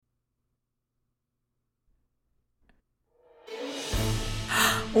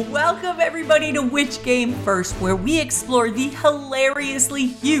Welcome everybody to Which Game First, where we explore the hilariously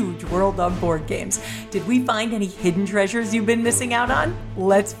huge world of board games. Did we find any hidden treasures you've been missing out on?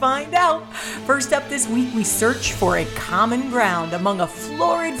 Let's find out. First up this week, we search for a common ground among a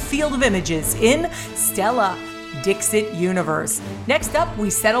florid field of images in Stella Dixit Universe. Next up, we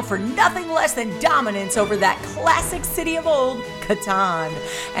settle for nothing less than dominance over that classic city of old, Catan.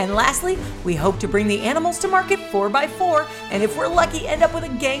 And lastly, we hope to bring the animals to market 4x4, and if we're lucky, end up with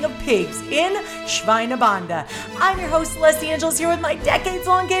a gang of pigs in Schweinebanda. I'm your host, Celeste Angeles, here with my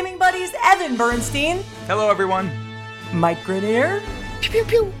decades-long gaming buddies, Evan Bernstein. Hello, everyone. Mike Grenier. Pew,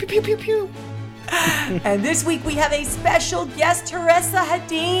 pew, pew, pew, pew, pew. And this week we have a special guest, Teresa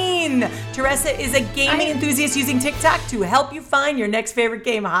Hadeen. Teresa is a gaming enthusiast using TikTok to help you find your next favorite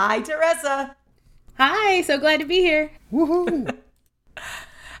game. Hi, Teresa. Hi, so glad to be here. Woohoo.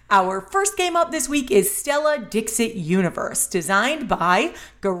 Our first game up this week is Stella Dixit Universe, designed by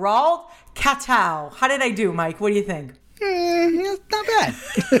Gerald Katau. How did I do, Mike? What do you think? Not bad.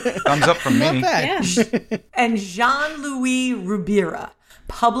 Thumbs up from me. Not bad. Yeah. And Jean-Louis Rubira.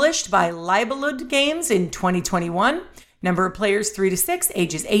 Published by Libelud Games in 2021. Number of players 3 to 6,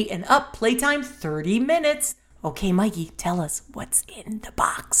 ages 8 and up, playtime 30 minutes. Okay, Mikey, tell us what's in the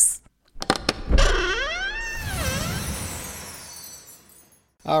box.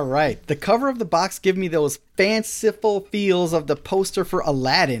 All right, the cover of the box gives me those fanciful feels of the poster for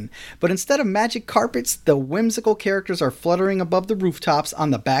Aladdin, but instead of magic carpets, the whimsical characters are fluttering above the rooftops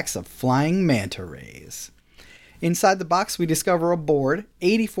on the backs of flying manta rays. Inside the box, we discover a board,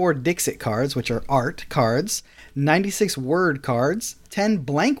 84 Dixit cards, which are art cards, 96 word cards, 10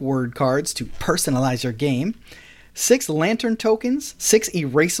 blank word cards to personalize your game, 6 lantern tokens, 6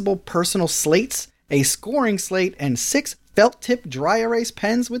 erasable personal slates, a scoring slate, and 6 felt-tip dry erase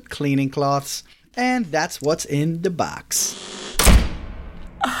pens with cleaning cloths. And that's what's in the box.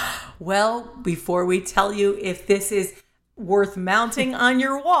 Well, before we tell you if this is worth mounting on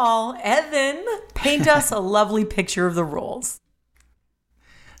your wall, Evan, paint us a lovely picture of the rules.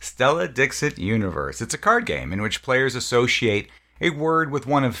 Stella Dixit Universe. It's a card game in which players associate a word with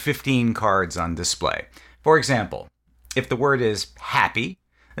one of 15 cards on display. For example, if the word is happy,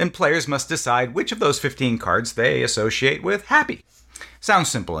 then players must decide which of those 15 cards they associate with happy. Sounds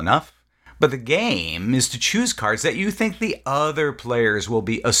simple enough, but the game is to choose cards that you think the other players will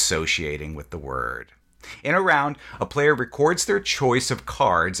be associating with the word. In a round, a player records their choice of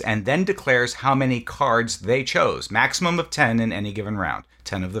cards and then declares how many cards they chose. Maximum of 10 in any given round.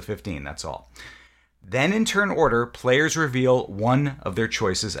 10 of the 15, that's all. Then in turn order, players reveal one of their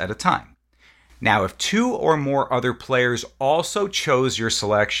choices at a time. Now, if 2 or more other players also chose your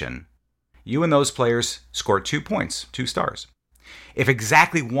selection, you and those players score 2 points, 2 stars. If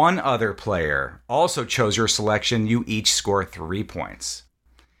exactly one other player also chose your selection, you each score 3 points.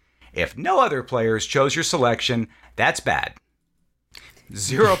 If no other players chose your selection, that's bad.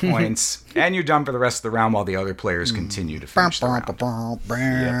 0 points, and you're done for the rest of the round while the other players continue to finish the round.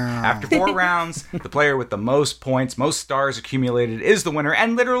 Yeah. After 4 rounds, the player with the most points, most stars accumulated is the winner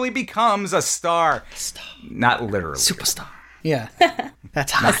and literally becomes a star. Not literally. Superstar. Yeah.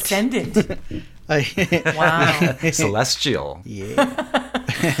 That's hot. Ascendant. Wow. Celestial. Yeah.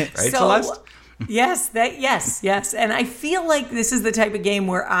 Right, Celeste? Yes. And I feel like this is the type of game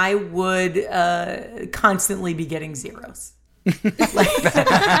where I would constantly be getting zeros. So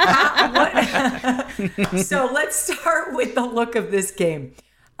let's start with the look of this game.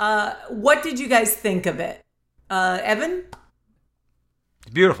 What did you guys think of it? Evan?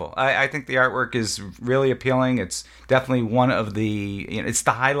 Beautiful. I think the artwork is really appealing. It's definitely one of the, it's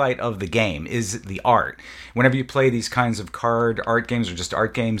the highlight of the game is the art. Whenever you play these kinds of card art games or just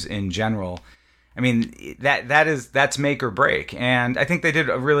art games in general, I mean, that's make or break. And I think they did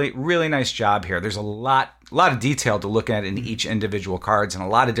a really, really nice job here. There's a lot of detail to look at in each individual cards and a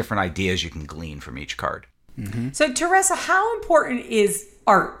lot of different ideas you can glean from each card. Mm-hmm. So, Teresa, how important is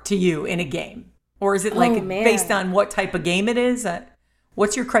art to you in a game? Or is it based on what type of game it is?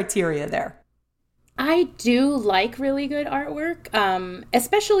 What's your criteria there? I do like really good artwork,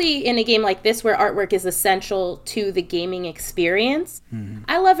 especially in a game like this where artwork is essential to the gaming experience. Mm-hmm.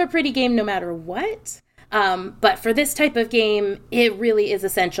 I love a pretty game no matter what, but for this type of game, it really is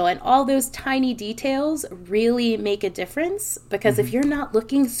essential. And all those tiny details really make a difference because if you're not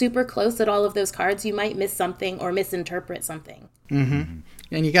looking super close at all of those cards, you might miss something or misinterpret something. Mm-hmm.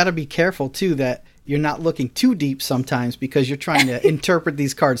 And you got to be careful, too, that you're not looking too deep sometimes because you're trying to interpret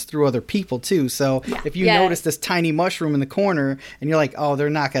these cards through other people, too. So if you notice this tiny mushroom in the corner and you're like, oh, they're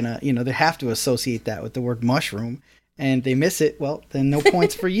not going to, they have to associate that with the word mushroom and they miss it, well, then no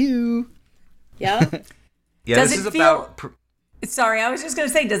points for you. Yeah. Yeah, this is about Sorry, I was just going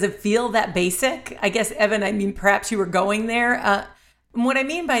to say, does it feel that basic? I guess, Evan, I mean, perhaps you were going there. What I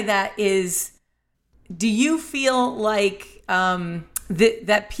mean by that is, do you feel like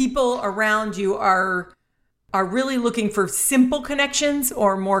that people around you are really looking for simple connections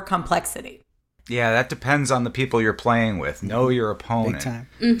or more complexity? Yeah, that depends on the people you're playing with. Know your opponent. Big time.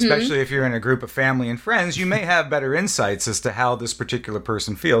 Especially if you're in a group of family and friends, you may have better insights as to how this particular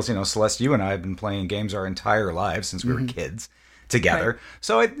person feels. You know, Celeste, you and I have been playing games our entire lives since we were kids together. Right.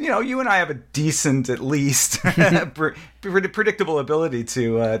 So, you and I have a decent, at least, predictable ability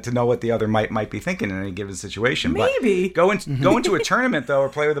to know what the other might be thinking in any given situation. Maybe. But go into a tournament, though, or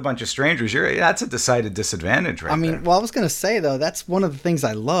play with a bunch of strangers, that's a decided disadvantage right there. Well, I was going to say, though, that's one of the things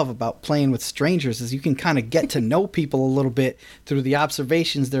I love about playing with strangers is you can kind of get to know people a little bit through the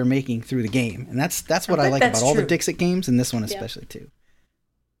observations they're making through the game. And that's what I like about all the Dixit games, and this one especially, too.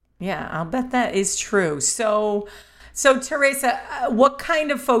 Yeah, I'll bet that is true. So Teresa, what kind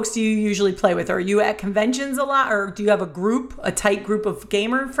of folks do you usually play with? Are you at conventions a lot, or do you have a tight group of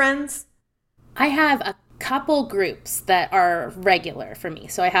gamer friends? I have a couple groups that are regular for me.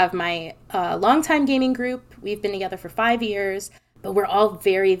 So I have my longtime gaming group. We've been together for 5 years, but we're all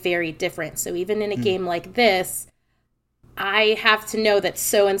very, very different. So even in a game like this, I have to know that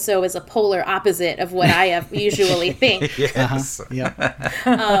so-and-so is a polar opposite of what I usually think. Yes.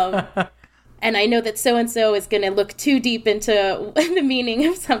 Yeah. And I know that so-and-so is going to look too deep into the meaning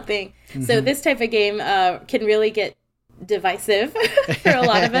of something. So this type of game can really get divisive for a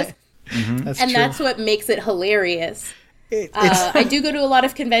lot of us. That's what makes it hilarious. I do go to a lot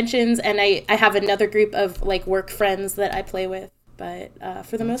of conventions, and I have another group of like work friends that I play with. But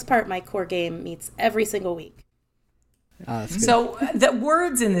for the most part, my core game meets every single week. So the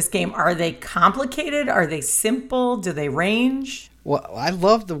words in this game, are they complicated? Are they simple? Do they range? Well, I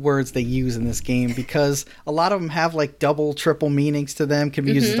love the words they use in this game because a lot of them have like double, triple meanings to them. Can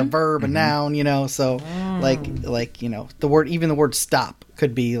be used as a verb, a noun, So like the word stop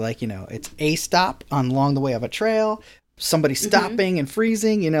could be like, it's a stop along the way of a trail. Somebody stopping and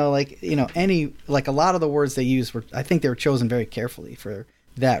freezing, a lot of the words they use I think they were chosen very carefully for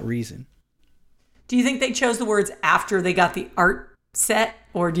that reason. Do you think they chose the words after they got the art set,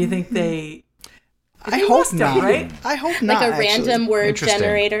 or do you think they? I hope not. Right? I hope not. Like a random word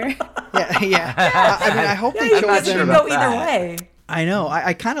generator. Yeah. I hope they chose them. Go either way. I know.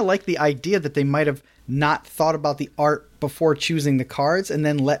 I kind of like the idea that they might have not thought about the art before choosing the cards, and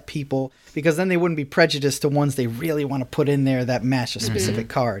then let people, because then they wouldn't be prejudiced to ones they really want to put in there that match a specific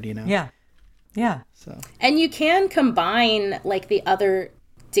card. Yeah. So. And you can combine like the other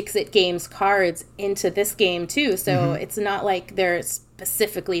Dixit Games cards into this game too, so it's not like they're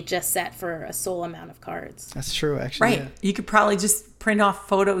specifically just set for a sole amount of cards. That's true, actually. Right. Yeah. You could probably just print off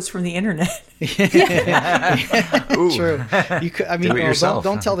photos from the internet. True. You could. I mean,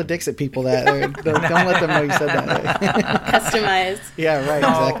 don't tell the Dixit people that. Don't let them know you said that. Customized. Yeah. Right.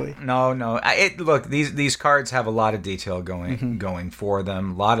 Exactly. No. Look, these cards have a lot of detail going for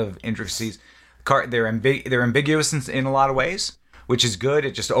them. A lot of intricacies. They're ambiguous in a lot of ways, which is good.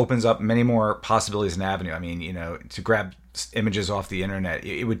 It just opens up many more possibilities and avenue. I mean, to grab images off the internet,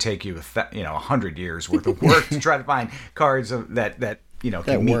 it would take you 100 years worth of work to try to find cards that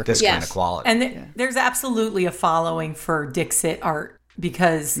can meet this kind of quality. And there's absolutely a following for Dixit art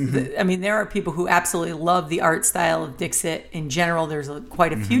because there are people who absolutely love the art style of Dixit in general. There's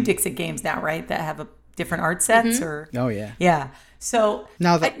quite a few Dixit games now, right, that have different art sets yeah. So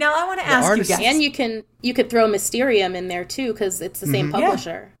now I want to ask you guys, and you could throw Mysterium in there too because it's the same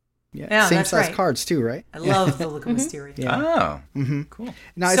publisher. Yeah, same size cards too, right? I love the look of Mysterium. Yeah. Oh, cool.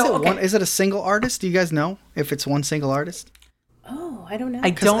 Now, is it a single artist? Do you guys know if it's one single artist? Oh, I don't know.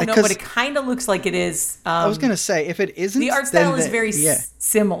 I don't know, but it kind of looks like it is. I was going to say, if it isn't, the art style is very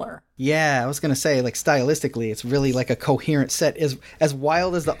similar. Yeah, I was going to say, like stylistically, it's really like a coherent set. As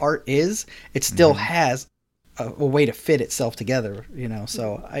wild as the art is, it still has a way to fit itself together,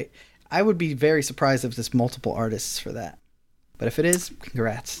 So I would be very surprised if there's multiple artists for that. But if it is,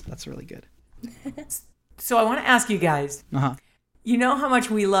 congrats. That's really good. So I want to ask you guys, you know how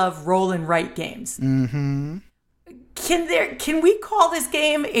much we love roll and write games? Mm-hmm. Can we call this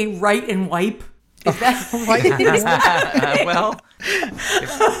game a write and wipe? Is that right? Well,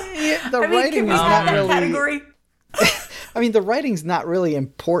 the writing is not really category. The writing's not really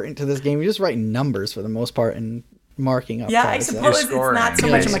important to this game. You're just writing numbers for the most part and marking up. Yeah, I suppose it's not so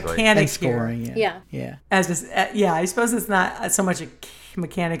much a mechanic scoring, here. Yeah. I suppose it's not so much a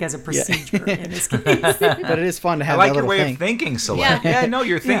mechanic as a procedure in this case. But it is fun to have. I like your way of thinking, Celeste. Yeah, no,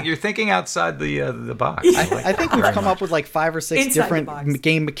 you're thinking outside the box. I think we've come up with like 5 or 6 different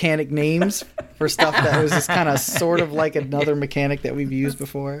game mechanic names for stuff that was just kind of sort of like another mechanic that we've used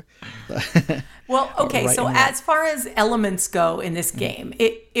before. Well, okay, Right so in that. as far as elements go in this game,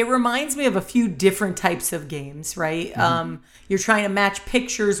 it reminds me of a few different types of games, right? You're trying to match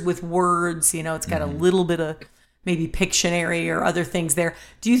pictures with words, it's got a little bit of maybe Pictionary or other things there.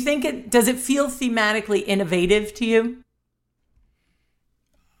 Do you think does it feel thematically innovative to you?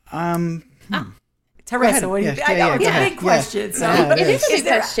 Teresa, what do you think? I know it's a big question. So Yeah, It is a big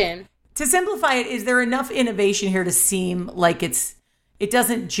there- question. To simplify it, is there enough innovation here to seem like it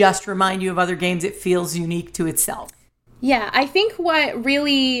doesn't just remind you of other games, it feels unique to itself? Yeah, I think what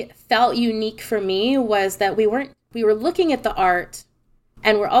really felt unique for me was that we were looking at the art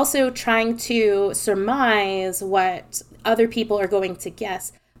and we're also trying to surmise what other people are going to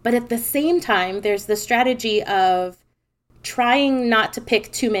guess. But at the same time, there's the strategy of trying not to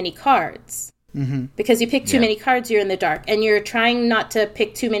pick too many cards. Because you pick too many cards, you're in the dark. And you're trying not to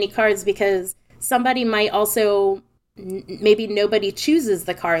pick too many cards because somebody might also, maybe nobody chooses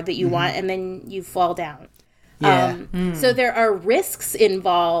the card that you want and then you fall down. Yeah. So there are risks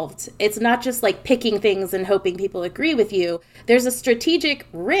involved. It's not just like picking things and hoping people agree with you. There's a strategic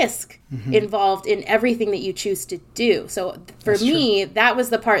risk involved in everything that you choose to do. So for me, that was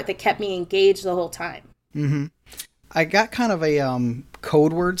the part that kept me engaged the whole time. I got kind of a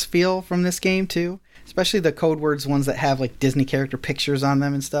code words feel from this game too, especially the code words ones that have like Disney character pictures on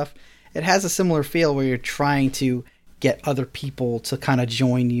them and stuff. It has a similar feel where you're trying to get other people to kind of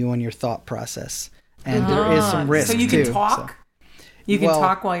join you in your thought process. And there is some risk So you can too, talk? You can Well,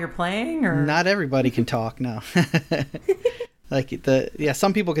 talk while you're playing? Or Not everybody can talk, no.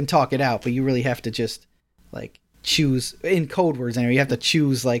 Some people can talk it out, but you really have to just like choose in code words anyway. You have to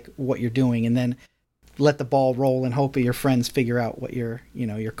choose like what you're doing and then let the ball roll and hope that your friends figure out what your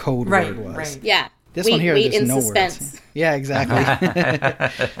code word was. Right. Yeah. This one here, wait there's in no suspense. words. Yeah, exactly.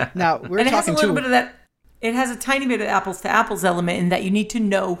 Now we're And it has a talking little to bit of that. It has a tiny bit of apples to apples element in that you need to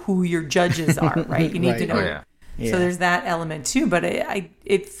know who your judges are, right? You need to Right. know. Oh, yeah. So there's that element too. But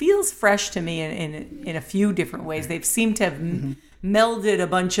it feels fresh to me in a few different ways. They've seemed to have melded a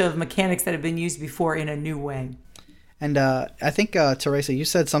bunch of mechanics that have been used before in a new way. And I think Teresa, you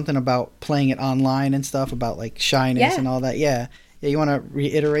said something about playing it online and stuff about like shyness Yeah. and all that. Yeah. You want to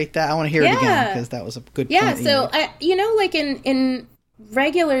reiterate that? I want to hear it again Yeah. because that was a good Yeah, point. you so made. like in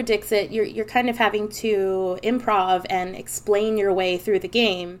regular Dixit, you're kind of having to improv and explain your way through the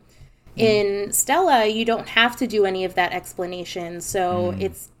game. In Stella, you don't have to do any of that explanation, so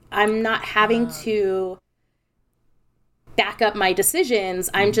I'm not having to back up my decisions.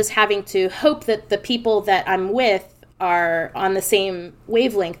 I'm just having to hope that the people that I'm with are on the same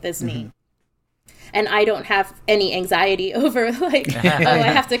wavelength as me. And I don't have any anxiety over like, oh, I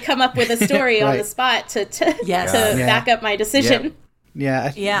have to come up with a story on the Right. spot to Yes. Yeah. back up my decision. Yep.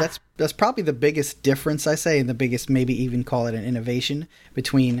 Yeah, Yeah. That's probably the biggest difference, I say, and the biggest, maybe even call it an innovation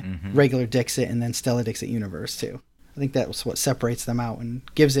between regular Dixit and then Stella Dixit Universe too. I think that's what separates them out and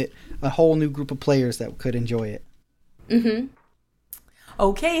gives it a whole new group of players that could enjoy it.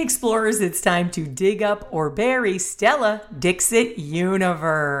 Okay, explorers, it's time to dig up or bury Stella Dixit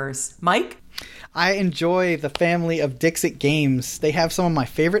Universe. Mike? I enjoy the family of Dixit games. They have some of my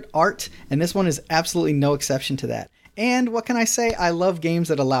favorite art, and this one is absolutely no exception to that. And what can I say? I love games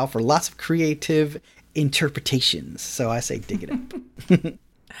that allow for lots of creative interpretations. So I say dig it up.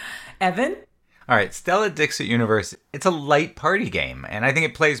 Evan? All right, Stella Dixit Universe, it's a light party game, and I think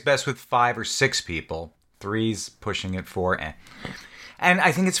it plays best with 5 or 6 people. 3's pushing it 4. And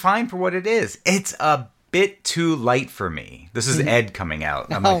I think it's fine for what it is. It's a bit too light for me. This is Ed coming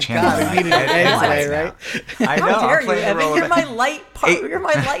out. I'm Oh, like channeling God, my we needed an Ed today, now. right? I know. How dare I'm you, playing the Evan? role You're of my light you're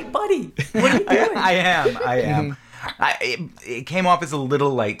my light buddy. What are you doing? I am. It came off as a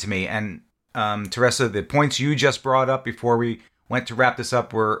little light to me. And Teresa, the points you just brought up before we went to wrap this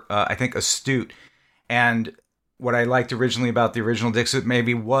up were, I think, astute. And what I liked originally about the original Dixit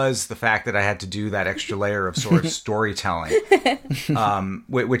maybe was the fact that I had to do that extra layer of sort of storytelling,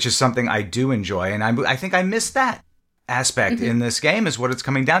 which is something I do enjoy. And I think I missed that aspect in this game is what it's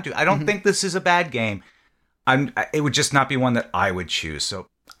coming down to. I don't think this is a bad game. It would just not be one that I would choose. So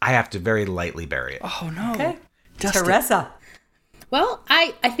I have to very lightly bury it. Oh, no. Okay. Dust it. Teresa. Well,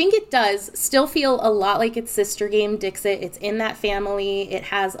 I think it does still feel a lot like its sister game, Dixit. It's in that family. It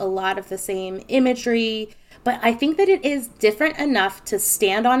has a lot of the same imagery, but I think that it is different enough to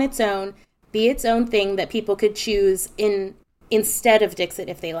stand on its own, be its own thing that people could choose instead of Dixit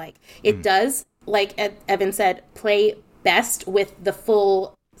if they like. It does, like Evan said, play best with the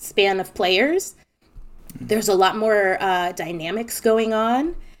full span of players. There's a lot more dynamics going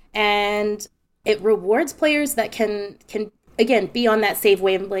on, and it rewards players that can again, be on that same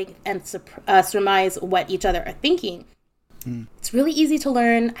wavelength and surmise what each other are thinking. It's really easy to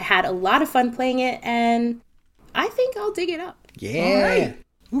learn. I had a lot of fun playing it, and I think I'll dig it up. Yeah.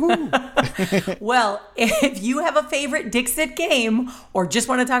 Well, if you have a favorite Dixit game or just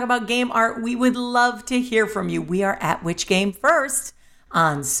want to talk about game art, we would love to hear from you. We are at Which Game First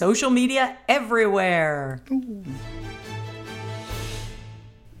on social media everywhere. Ooh.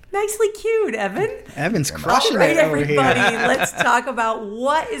 Nicely cued, Evan. Evan's crushing All right, it over everybody, here. let's talk about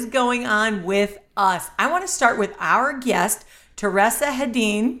what is going on with us. I want to start with our guest, Teresa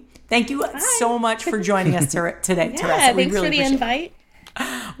Hedin. Thank you so much for joining us today, Teresa. We Thanks really for the invite.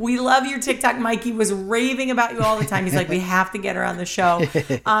 We love your TikTok. Mikey was raving about you all the time. He's like, we have to get her on the show.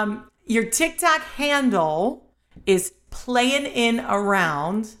 Your TikTok handle is playing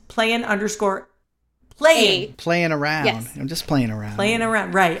around. Playing around. Yes. I'm just playing around. Playing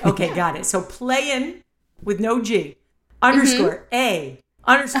around. Right. Okay, got it. So playing with no G underscore A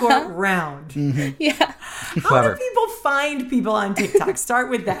underscore round. Yeah. How do people find people on TikTok? Start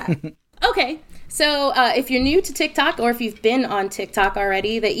with that. Okay. So if you're new to TikTok or if you've been on TikTok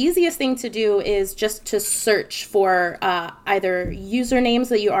already, the easiest thing to do is just to search for either usernames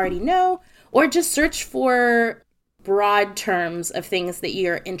that you already know or just search for broad terms of things that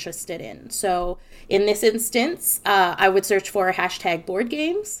you're interested in. So in this instance, I would search for hashtag board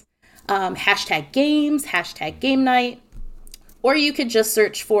games, hashtag games, hashtag game night, or you could just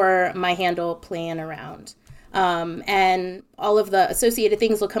search for my handle playing around. And all of the associated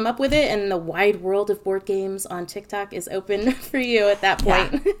things will come up with it, and the wide world of board games on TikTok is open for you at that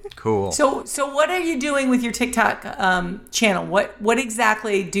point. Yeah. Cool. So what are you doing with your TikTok channel? What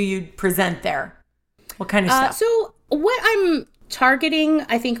exactly do you present there? What kind of stuff? So what I'm targeting,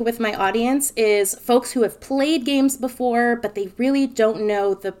 I think, with my audience is folks who have played games before, but they really don't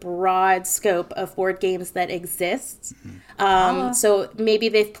know the broad scope of board games that exists. So maybe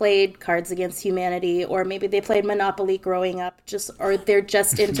they've played Cards Against Humanity, or maybe they played Monopoly growing up, or they're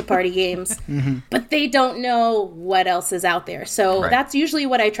just into party games, but they don't know what else is out there. So that's usually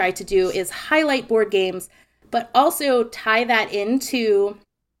what I try to do, is highlight board games, but also tie that into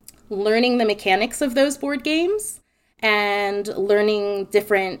learning the mechanics of those board games and learning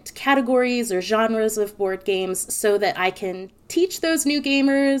different categories or genres of board games so that I can teach those new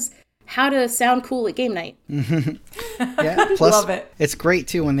gamers how to sound cool at game night. Yeah, plus Love it. It's great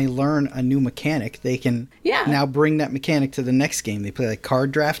too when they learn a new mechanic. They can now bring that mechanic to the next game. They play like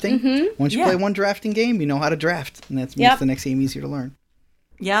card drafting. Once you play one drafting game, you know how to draft, and that makes the next game easier to learn.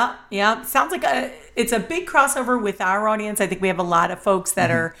 Yeah. Sounds like it's a big crossover with our audience. I think we have a lot of folks that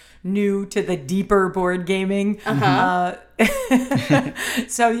are new to the deeper board gaming.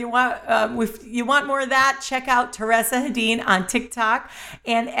 So you want if you want more of that, check out Teresa Hedin on TikTok.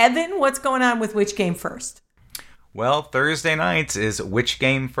 And Evan, what's going on with Which Game First? Well, Thursday nights is Which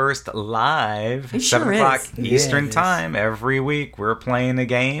Game First live, It 7 sure o'clock is. Eastern Yes. Time. Every week we're playing a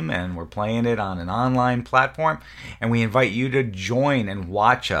game, and we're playing it on an online platform. And we invite you to join and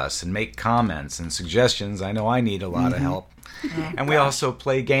watch us and make comments and suggestions. I know I need a lot of help. And we also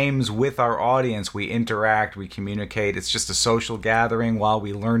play games with our audience. We interact, we communicate. It's just a social gathering while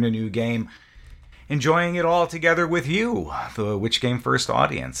we learn a new game. Enjoying it all together with you, the Which Game First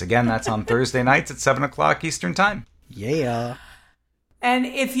audience. Again, that's on Thursday nights at 7 o'clock Eastern Time. Yeah. And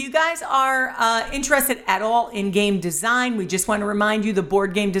if you guys are interested at all in game design, we just want to remind you the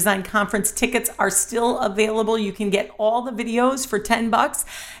Board Game Design Conference tickets are still available. You can get all the videos for $10,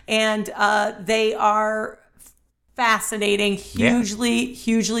 and they are fascinating,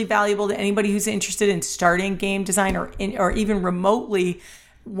 hugely valuable to anybody who's interested in starting game design or even remotely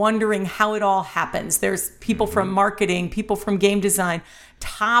wondering how it all happens. There's people from marketing, people from game design,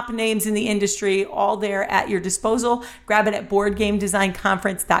 top names in the industry, all there at your disposal. Grab it at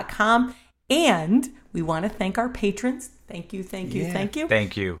boardgamedesignconference.com. And we want to thank our patrons. Thank you. Thank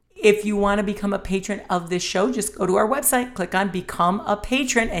you. If you want to become a patron of this show, just go to our website, click on Become a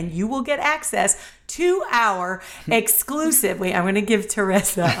Patron, and you will get access to our exclusive. Wait, I'm going to give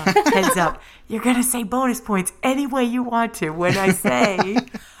Teresa a heads up. You're going to say bonus points any way you want to when I say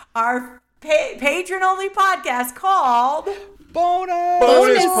our patron-only podcast called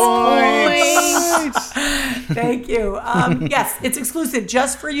Bonus points! Thank you. Yes, it's exclusive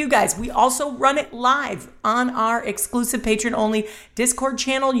just for you guys. We also run it live on our exclusive patron-only Discord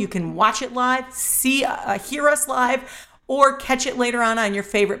channel. You can watch it live, hear us live, or catch it later on your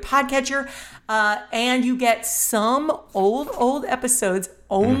favorite podcatcher. And you get some old episodes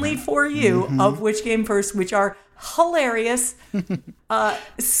only for you of Which Game First, which are hilarious,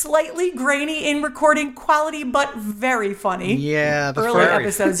 slightly grainy in recording quality, but very funny. Yeah, the Early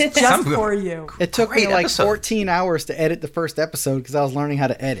first, episodes just for you. it took me Great like episode. 14 hours to edit the first episode because I was learning how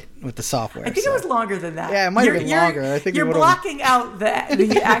to edit with the software. I think it was longer than that. Yeah, it might have been longer. I think it you're would've- blocking out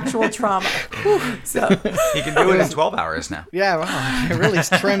the actual trauma. So You can do it in 12 hours now. Yeah, wow, I really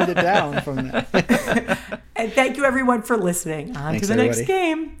trimmed it down from that. And thank you everyone for listening. On Thanks, to the next everybody.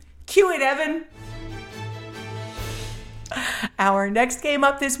 game. Cue it, Evan. Our next game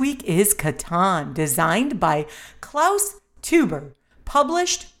up this week is Catan, designed by Klaus Tuber,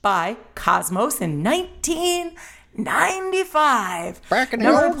 published by Cosmos in 1995. Back in the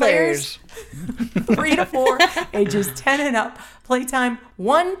Number of old players, days. 3 to 4, ages 10 and up. Playtime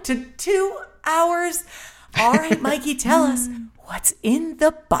 1 to 2 hours. All right, Mikey, tell us what's in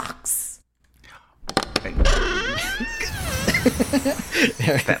the box.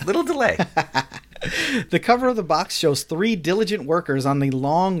 That little delay. The cover of the box shows 3 diligent workers on the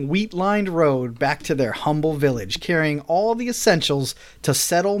long, wheat-lined road back to their humble village, carrying all the essentials to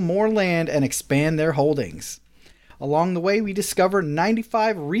settle more land and expand their holdings. Along the way, we discover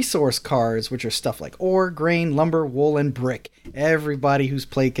 95 resource cards, which are stuff like ore, grain, lumber, wool, and brick. Everybody who's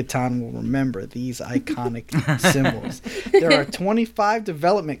played Catan will remember these iconic symbols. There are 25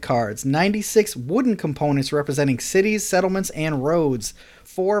 development cards, 96 wooden components representing cities, settlements, and roads,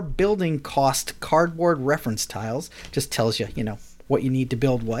 4 building cost cardboard reference tiles, just tells you, what you need to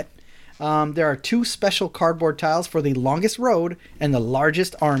build what. There are 2 special cardboard tiles for the longest road and the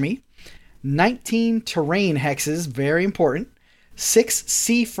largest army. 19 terrain hexes, very important. 6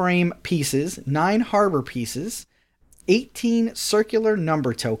 C-frame pieces, 9 harbor pieces, 18 circular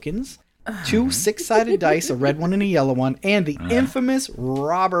number tokens, 2 6-sided dice, a red one and a yellow one, and the infamous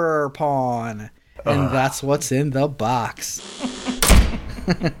robber pawn. And that's what's in the box.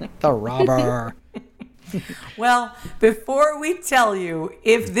 The robber. Well, before we tell you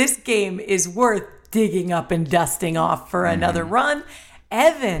if this game is worth digging up and dusting off for another run,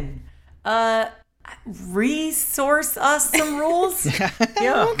 Evan, resource us some rules.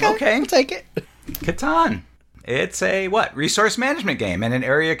 Yeah, okay. I'll take it. Catan. It's a, resource management game and an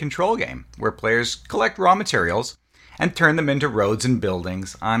area control game where players collect raw materials and turn them into roads and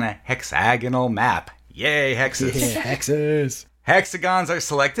buildings on a hexagonal map. Yay, hexes. Yeah, hexes. Hexagons are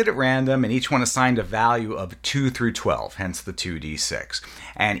selected at random and each one assigned a value of 2 through 12, hence the 2d6.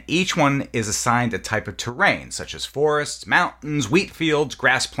 And each one is assigned a type of terrain, such as forests, mountains, wheat fields,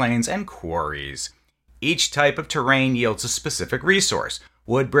 grass plains, and quarries. Each type of terrain yields a specific resource: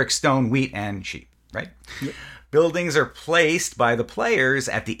 wood, brick, stone, wheat, and sheep, right? Yep. Buildings are placed by the players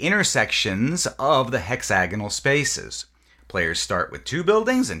at the intersections of the hexagonal spaces. Players start with 2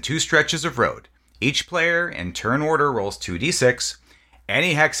 buildings and 2 stretches of road. Each player, in turn order, rolls 2d6.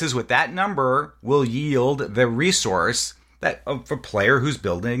 Any hexes with that number will yield the resource that of a player whose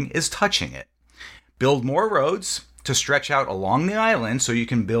building is touching it. Build more roads to stretch out along the island so you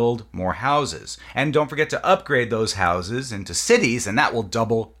can build more houses. And don't forget to upgrade those houses into cities, and that will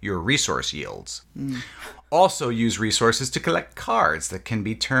double your resource yields. Also use resources to collect cards that can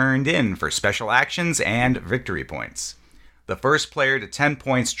be turned in for special actions and victory points. The first player to 10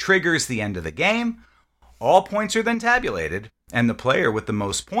 points triggers the end of the game. All points are then tabulated, and the player with the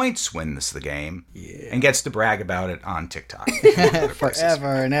most points wins the game and gets to brag about it on TikTok.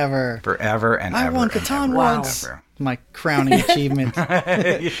 Forever and ever. Forever and ever. I won and Catan ever once. and ever. My crowning achievement.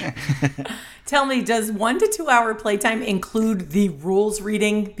 Tell me, does 1 to 2 hour playtime include the rules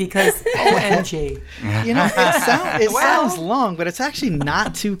reading? Because OMG. It sounds long, but it's actually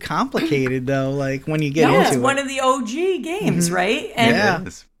not too complicated, though, like when you get No, into it's it. one of the OG games, right? And Yeah. It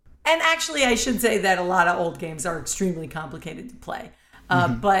is. And actually, I should say that a lot of old games are extremely complicated to play.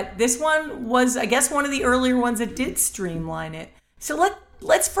 But this one was, I guess, one of the earlier ones that did streamline it. So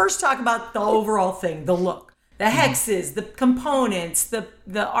let's first talk about the overall thing, the look, the hexes, the components,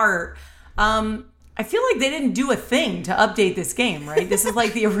 the art. I feel like they didn't do a thing to update this game, right? This is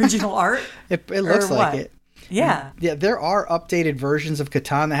like the original art. It looks or like what? it. Yeah. Yeah, there are updated versions of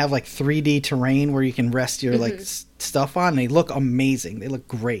Catan that have like 3D terrain where you can rest your like stuff on. They look amazing. They look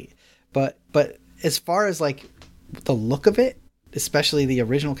great. But as far as like the look of it, especially the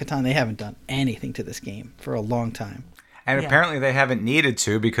original Catan, they haven't done anything to this game for a long time. And Yeah. apparently they haven't needed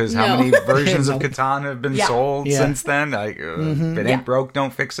to, because how No. many versions of Catan have been Yeah. sold Yeah. since then? Like, if it ain't broke,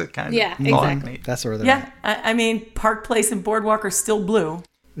 don't fix it, kind of. Yeah, exactly. That's where they're Yeah. I mean, Park Place and Boardwalk are still blue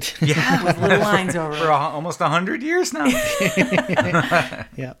Yeah. with little lines over For it. almost 100 years now. at.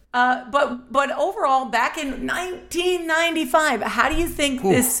 Yeah. But overall, back in 1995, how do you think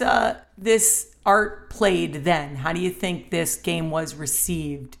this art played then? How do you think this game was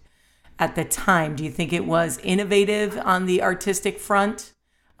received at the time? Do you think it was innovative on the artistic front,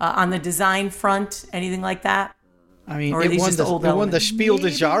 on the design front, anything like that? I mean, it won the Spiel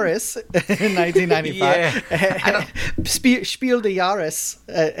des Jahres in 1995. Spiel des Jahres,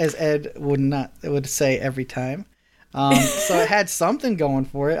 as Ed would say every time. So it had something going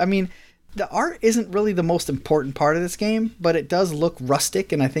for it. I mean, the art isn't really the most important part of this game, but it does look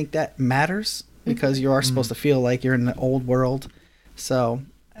rustic, and I think that matters because you are supposed to feel like you're in the old world. So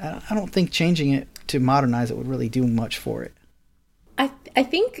I don't think changing it to modernize it would really do much for it. I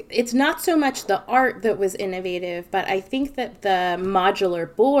think it's not so much the art that was innovative, but I think that the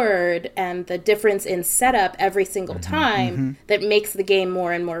modular board and the difference in setup every single time that makes the game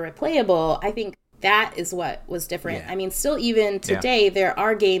more and more replayable, I think that is what was different. Yeah. I mean, still even today, there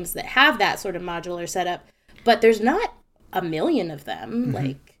are games that have that sort of modular setup, but there's not a million of them.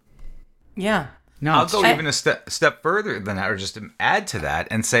 No, I'll go even a step further than that, or just to add to that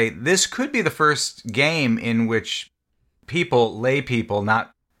and say this could be the first game in which lay people,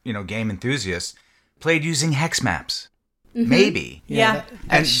 not game enthusiasts, played using hex maps. Maybe. Yeah.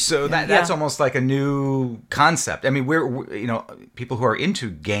 And so that's almost like a new concept. I mean, we're people who are into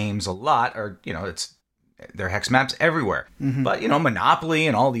games a lot are, there are hex maps everywhere. But, Monopoly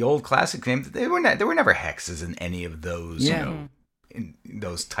and all the old classic games, there were never hexes in any of those, in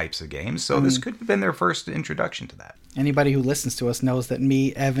those types of games. So this could have been their first introduction to that. Anybody who listens to us knows that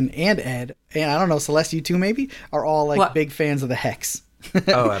me, Evan, and Ed, and I don't know, Celeste, you too maybe, are all big fans of the hex.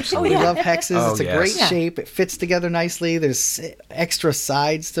 Oh, absolutely. We love hexes. It's a great shape. It fits together nicely. There's extra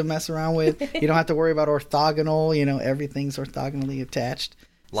sides to mess around with. You don't have to worry about orthogonal. Everything's orthogonally attached.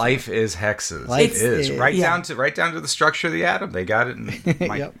 Life is hexes. Life is right down to the structure of the atom. They got it in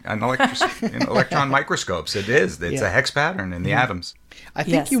electron microscopes. It's a hex pattern in the atoms. I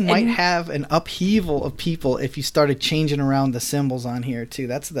think you might have an upheaval of people if you started changing around the symbols on here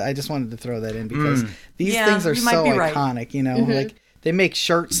too. I just wanted to throw that in because these things are so iconic. Like they make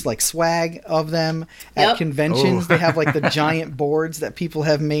shirts like swag of them at conventions. They have like the giant boards that people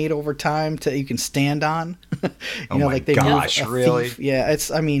have made over time you can stand on. Like they gosh, really? Thief. Yeah,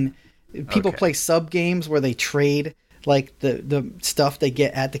 people play sub games where they trade like the stuff they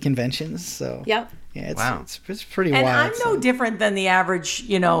get at the conventions. So it's pretty wild. And I'm no different than the average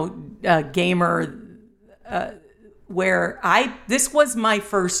gamer. Where this was my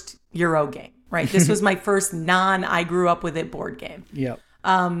first Euro game. Right. This was my first I grew up with it board game. Yep.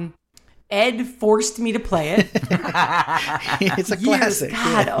 Ed forced me to play it. It's a classic.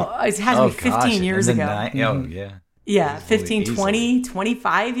 God, it has to be 15 years ago. Yeah, 15, 20,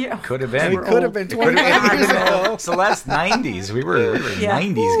 25 years. Could have been. It could have been 25 years ago. Celeste, 90s. We were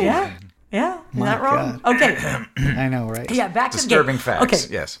 90s games. Yeah, isn't that wrong? God. Okay. I know, right? Yeah, back to disturbing the game. facts.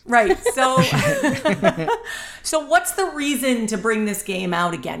 Okay. Yes. Right. So, so what's the reason to bring this game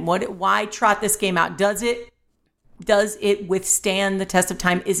out again? Why trot this game out? Does it withstand the test of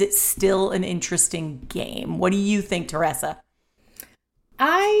time? Is it still an interesting game? What do you think, Teresa?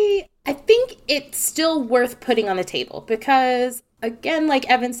 I think it's still worth putting on the table because, again, like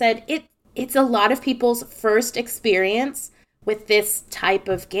Evan said, it's a lot of people's first experience with this type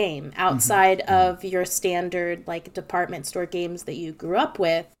of game outside of your standard like department store games that you grew up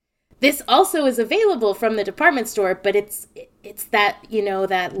with. This also is available from the department store, but it's that,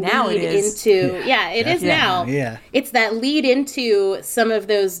 that now lead into it is now. Yeah. It's that lead into some of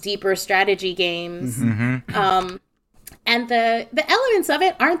those deeper strategy games. And the elements of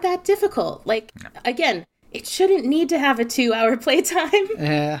it aren't that difficult. Like again, it shouldn't need to have a 2-hour playtime.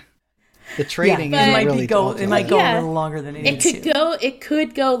 Yeah. The trading might really go a little longer than it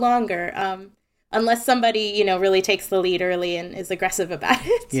could go longer, unless somebody really takes the lead early and is aggressive about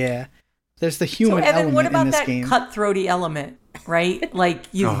it. Yeah, there's the human Evan, element what about in this that game. Cutthroaty element, right? Like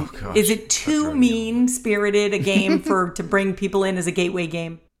is it too mean-spirited a game to bring people in as a gateway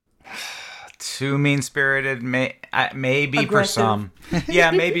game? Too mean-spirited, maybe aggressive. For some.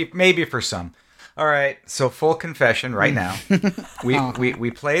 Yeah, maybe for some. All right, so full confession right now.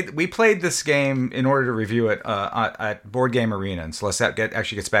 We played this game in order to review it at Board Game Arena, and Celeste, that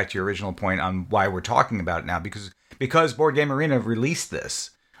actually gets back to your original point on why we're talking about it now, because Board Game Arena released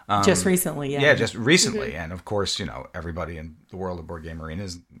this just recently. Yeah, just recently, and of course, everybody in the world of Board Game Arena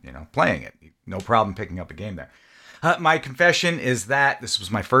is playing it. No problem picking up a game there. My confession is that this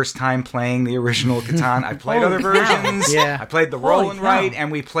was my first time playing the original Catan. I played other versions. Yeah. I played the roll and write,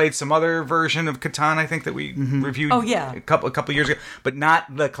 and we played some other version of Catan, I think, that we reviewed a couple years ago, but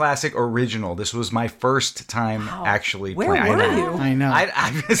not the classic original. This was my first time actually playing. Where were you? I know.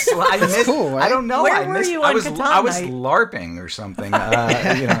 I missed, cool, right? I don't know. Where were you on Catan I was night? LARPing or something.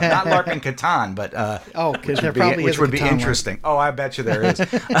 Not LARPing Catan, but because there probably which is a would be Catan one. interesting. Oh, I bet you there is.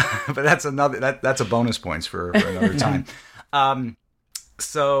 But that's that's a bonus points for another time.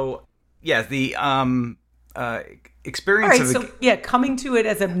 So yeah, the experience. All right, of the, so coming to it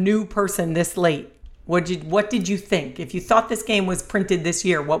as a new person this late, what did you think? If you thought this game was printed this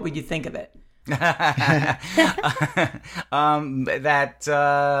year, what would you think of it?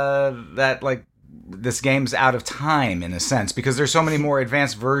 that like this game's out of time in a sense because there's so many more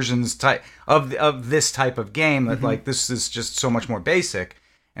advanced versions of this type of game that like this is just so much more basic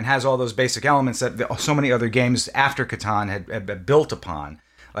and has all those basic elements that so many other games after Catan had built upon.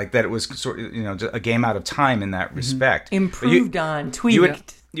 Like that it was sort of, a game out of time in that respect. Improved on,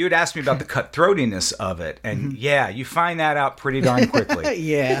 tweaked. You had asked me about the cutthroatiness of it, and you find that out pretty darn quickly.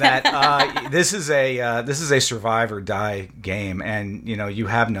 That this is a survive or die game, and you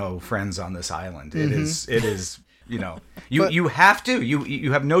have no friends on this island. It is you have to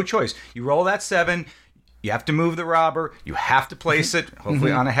you have no choice. You roll that 7, you have to move the robber, you have to place it,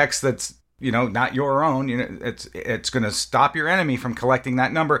 hopefully on a hex that's not your own. It's going to stop your enemy from collecting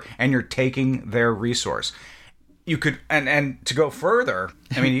that number, and you're taking their resource. You could, and to go further,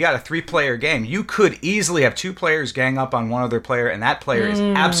 I mean, you got a 3-player game. You could easily have 2 players gang up on one other player, and that player is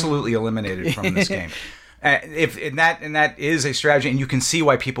absolutely eliminated from this game. That is a strategy, and you can see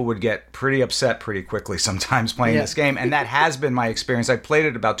why people would get pretty upset pretty quickly sometimes playing this game. And that has been my experience. I've played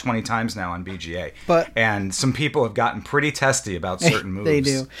it about 20 times now on BGA, and some people have gotten pretty testy about certain moves. They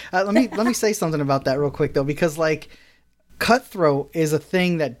do. Let me say something about that real quick though, because like cutthroat is a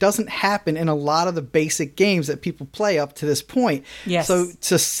thing that doesn't happen in a lot of the basic games that people play up to this point. Yes. So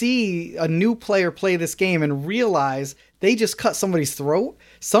to see a new player play this game and realize they just cut somebody's throat,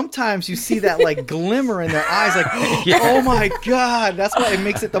 sometimes you see that like glimmer in their eyes, like, oh my God. That's why it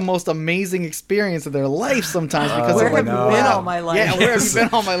makes it the most amazing experience of their life sometimes. Because where they're like, have you been all my life? Yeah, where have you been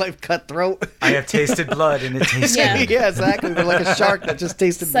all my life? Cutthroat. I have tasted blood and it tastes good. Yeah, exactly. They're like a shark that just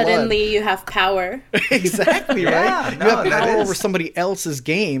tasted blood. Suddenly you have power. Exactly, Yeah, right? no, You have that power is. over somebody else's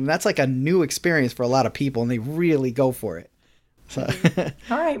game. That's like a new experience for a lot of people, and they really go for it. So.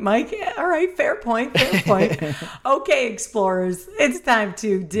 All right, Mike. All right, fair point. Okay, explorers, it's time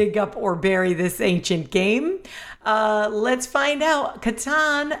to dig up or bury this ancient game. Let's find out.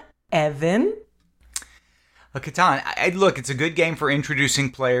 Catan, Evan. Catan, look, it's a good game for introducing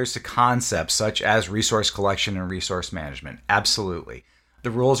players to concepts such as resource collection and resource management. Absolutely.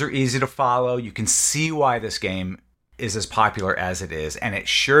 The rules are easy to follow. You can see why this game is as popular as it is, and it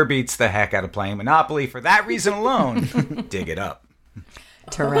sure beats the heck out of playing Monopoly. For that reason alone, dig it up.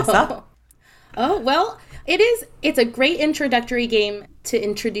 Teresa. Oh, well, it's a great introductory game to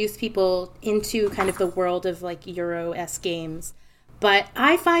introduce people into kind of the world of like Euro-esque games. But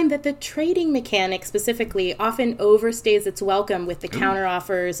I find that the trading mechanic specifically often overstays its welcome with the counter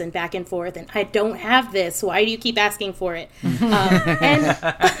offers and back and forth. And I don't have this. Why do you keep asking for it? And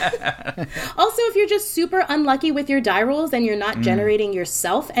also, if you're just super unlucky with your die rolls and you're not generating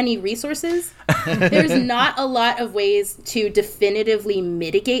yourself any resources, there's not a lot of ways to definitively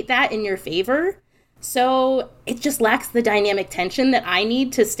mitigate that in your favor. So it just lacks the dynamic tension that I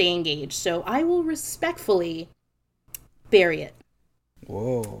need to stay engaged. So I will respectfully bury it.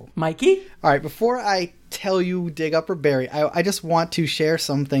 Whoa. Mikey? All right, before I tell you dig up or bury, I just want to share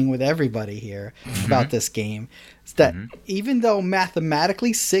something with everybody here about this game. It's that even though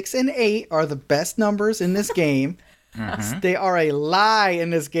mathematically 6 and 8 are the best numbers in this game, they are a lie in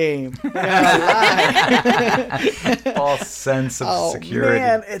this game. They are a lie. False sense of security.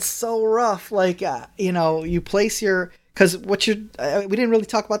 Man, it's so rough. Like, you place your... Because we didn't really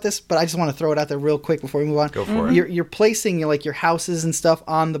talk about this, but I just want to throw it out there real quick before we move on. Go for it. You're placing your houses and stuff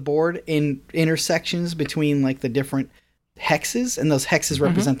on the board in intersections between like the different hexes, and those hexes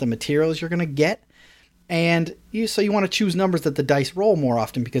represent the materials you're going to get. And you want to choose numbers that the dice roll more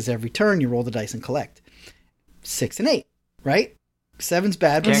often, because every turn you roll the dice and collect. 6 and 8, right? 7's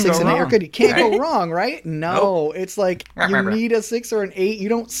bad, but Can't 6 go and 8 are wrong. good. You can't go wrong, right? No, Nope. It's like you need a 6 or an 8. You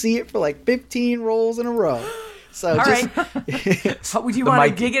don't see it for like 15 rolls in a row. So All just right. Would you want to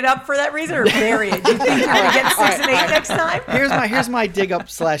mic. dig it up for that reason or bury it? Do you think you're going to get 6 and 8 next time? here's my dig up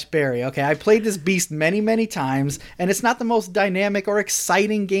 / bury. Okay, I played this beast many times, and it's not the most dynamic or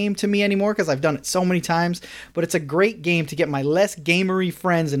exciting game to me anymore because I've done it so many times. But it's a great game to get my less gamery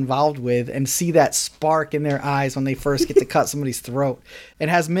friends involved with and see that spark in their eyes when they first get to cut somebody's throat. It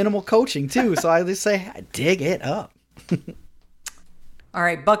has minimal coaching too, so I just say dig it up. All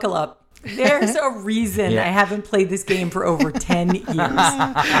right, buckle up. There's a reason I haven't played this game for over 10 years. All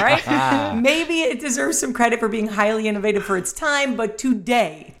right? Maybe it deserves some credit for being highly innovative for its time, but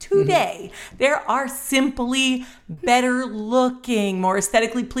today, there are simply better looking, more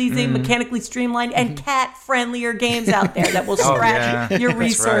aesthetically pleasing, mechanically streamlined, and cat-friendlier games out there that will scratch your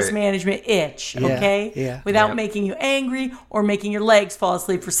resource management itch, okay? Without making you angry or making your legs fall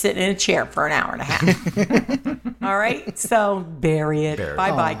asleep for sitting in a chair for an hour and a half. All right? So bury it.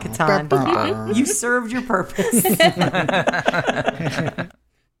 Bye-bye, Catan. You served your purpose.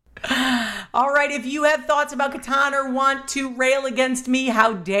 All right, if you have thoughts about Catan or want to rail against me,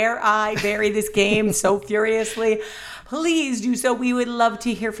 how dare I bury this game so furiously? Please do so. We would love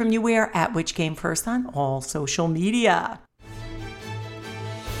to hear from you. We are at Which Game First on all social media.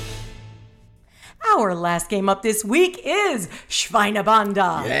 Our last game up this week is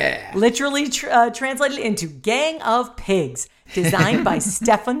Schweinebande. Literally translated into Gang of Pigs. Designed by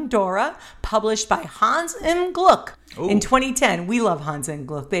Stefan Dora, published by Hans im Gluck. In 2010, we love Hans and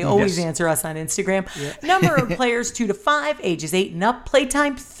Gluck. They always answer us on Instagram. Number of players 2 to 5, ages 8 and up.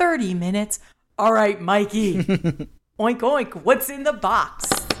 Playtime 30 minutes. All right, Mikey. Oink oink. What's in the box?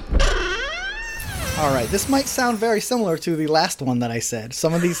 All right, this might sound very similar to the last one that I said.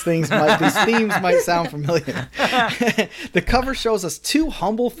 Some of these themes might sound familiar. The cover shows us 2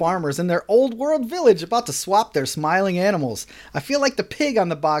 humble farmers in their old world village about to swap their smiling animals. I feel like the pig on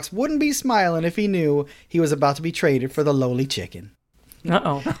the box wouldn't be smiling if he knew he was about to be traded for the lowly chicken.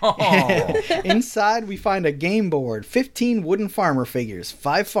 Inside, we find a game board, 15 wooden farmer figures,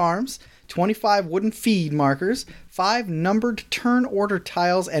 5 farms, 25 wooden feed markers, 5 numbered turn order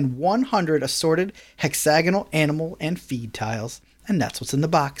tiles, and 100 assorted hexagonal animal and feed tiles. And that's what's in the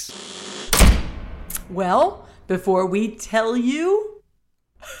box. Well, before we tell you...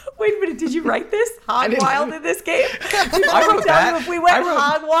 Wait a minute, did you write this? Hog Wild in this game? I wrote that. If we went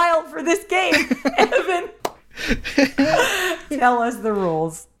hog wild for this game, Evan, tell us the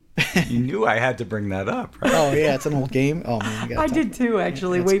rules. You knew I had to bring that up, right? Oh, yeah, it's an old game. Oh, man. I did too,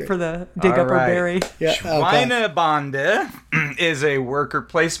 actually. Yeah, wait great. for the dig up or bury. Yeah, Schweinebande is a worker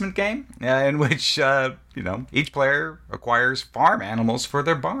placement game in which each player acquires farm animals for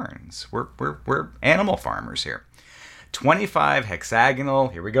their barns. We're animal farmers here. 25 hexagonal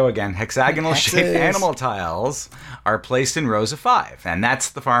shaped animal tiles are placed in rows of 5, and that's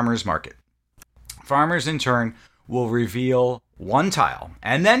the farmer's market. Farmers in turn will reveal 1 tile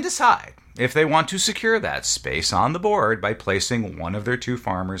and then decide if they want to secure that space on the board by placing one of their 2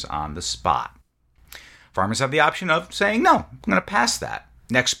 farmers on the spot. Farmers have the option of saying, no, I'm going to pass that.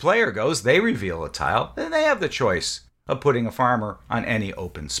 Next player goes, they reveal a tile, then they have the choice of putting a farmer on any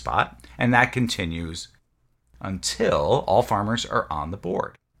open spot, and that continues until all farmers are on the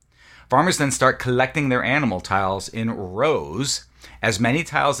board. Farmers then start collecting their animal tiles in rows, as many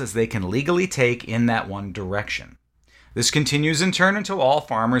tiles as they can legally take in that one direction. This continues in turn until all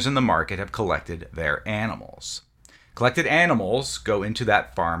farmers in the market have collected their animals. Collected animals go into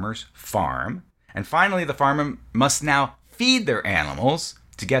that farmer's farm, and finally the farmer must now feed their animals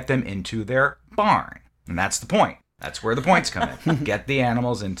to get them into their barn. And that's the point. That's where the points come in. Get the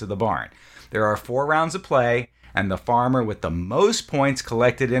animals into the barn. There are 4 rounds of play, and the farmer with the most points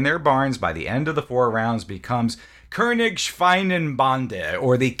collected in their barns by the end of the 4 rounds becomes König Schweinebande,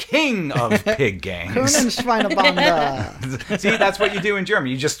 or the king of pig games. König Schweinebande. See, that's what you do in German.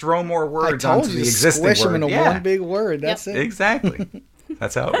 You just throw more words onto the existing word. Squish them into one big word. That's it. Exactly.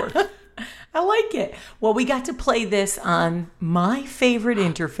 That's how it works. I like it. Well, we got to play this on my favorite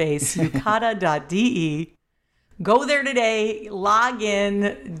interface, yukata.de. Go there today, log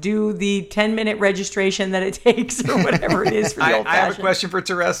in, do the 10-minute registration that it takes or whatever it is for the old-fashioned. I have a question for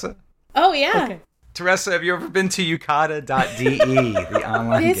Teresa. Oh, yeah. Okay. Teresa, have you ever been to yukata.de, the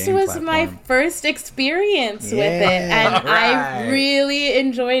online This game was platform? my first experience with it, and All right. I really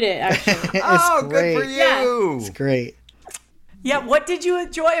enjoyed it, actually. Oh, great. good for you. It's great. Yeah, what did you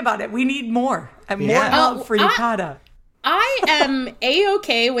enjoy about it? We need more. And more Yeah. love for Yukata. I am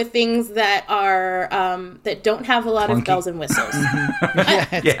A-okay with things that are that don't have a lot of bells and whistles.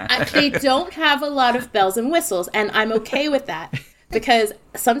 They don't have a lot of bells and whistles, and I'm okay with that because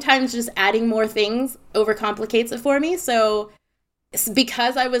sometimes just adding more things overcomplicates it for me. So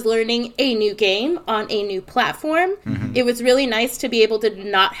because I was learning a new game on a new platform, it was really nice to be able to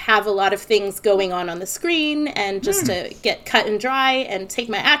not have a lot of things going on the screen and just to get cut and dry and take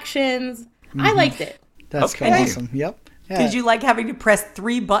my actions. I liked it. That's Okay. awesome. Yep. Yeah. Did you like having to press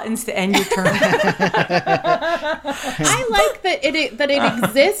 3 buttons to end your turn? I like that it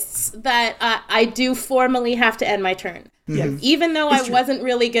exists, that I do formally have to end my turn. Yes. Even though I wasn't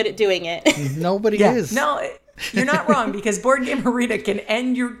really good at doing it. Nobody Yeah. is. No, you're not wrong, because Board Game Arena can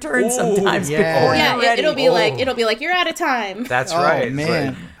end your turn sometimes yeah. before Yeah, you're ready. it'll be like you're out of time. That's Oh right. It's man.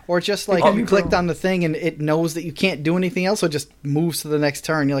 like- Or just like Oh, you me clicked too. on the thing and it knows that you can't do anything else, so it just moves to the next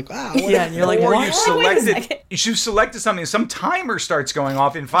turn. You're like, wow. What Yeah, and you're like, or what? you Wait a selected, second. you selected something. Some timer starts going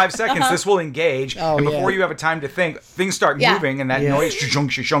off in 5 seconds. This will engage, Oh, and before yeah. you have a time to think, things start Yeah. moving, and that Yeah. noise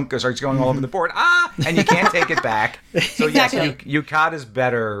shunk starts going all over the board. And you can't take it back. So Exactly. yes, Yukata's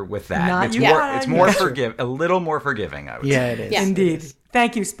better with that. Not it's Yukata, more, it's more yeah. a little more forgiving. I would Yeah, say. it is. Yeah. Indeed.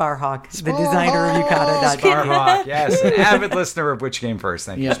 Thank you, Sparhawk, the designer of Yukata.com. Sparhawk, yes, an avid listener of Which Game First.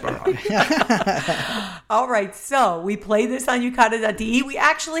 Thank you, Yeah. Sparhawk. All right, so we played this on Yukata.de. We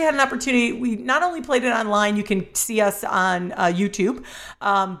actually had an opportunity. We not only played it online, you can see us on YouTube,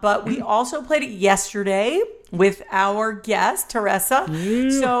 but we also played it yesterday with our guest, Teresa.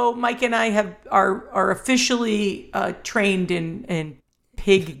 So Mike and I are officially trained in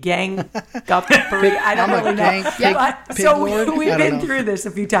pig gang guppery. I don't I'm a really know. gang pig- But- pig so lord? we've I don't been know. through this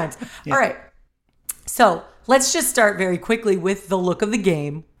a few times. All right. So let's just start very quickly with the look of the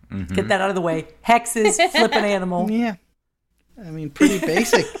game. Get that out of the way. Hexes, flip an animal. Yeah. I mean, pretty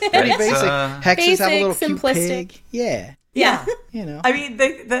basic. Pretty It's, basic. Hexes have a Basic, little cute simplistic. pig. Yeah. Yeah. You know. I mean,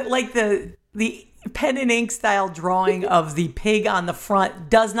 the pen and ink style drawing of the pig on the front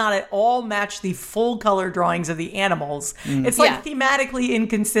does not at all match the full color drawings of the animals. It's like Yeah. thematically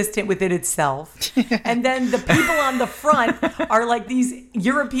inconsistent within itself. And then the people on the front are like these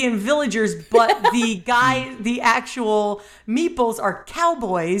European villagers, but the actual meeples are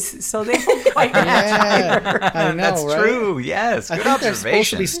cowboys, so they don't quite match. Yeah. I know, That's right? true. Yes, I good think there's supposed to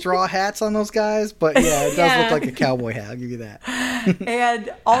observation. be straw hats on those guys, but yeah, it does Yeah. look like a cowboy hat. I'll give you that.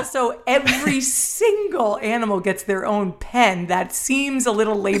 And also, every single animal gets their own pen. That seems a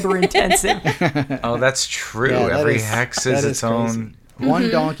little labor intensive. Oh, that's true. Yeah, that Every is- hex that is is its crazy. own.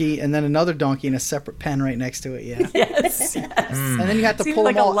 One donkey and then another donkey in a separate pen right next to it. Yeah. Yes. And then you have to Seems pull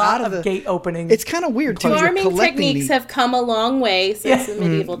like them a all lot out of of the. gate openings. It's kind of weird too. You're Farming collecting techniques have come a long way since the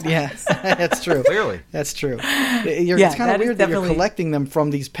medieval times. Yeah, that's true. Clearly. That's true. Yeah, It's kind that of is weird that you're definitely- collecting them from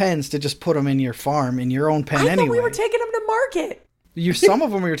these pens to just put them in your farm in your own pen I anyway. thought we were taking them to market. Some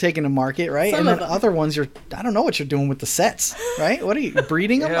of them you're taking to market, right? Some and then of them. other ones I don't know what you're doing with the sets, right? What are you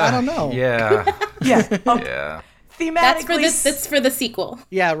breeding them? I don't know. Yeah. Yeah. Okay. Yeah. Thematically. That's for the sequel.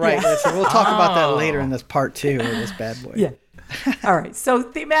 Yeah, right. We'll talk about that later in this part 2 of this bad boy. Yeah. All right. So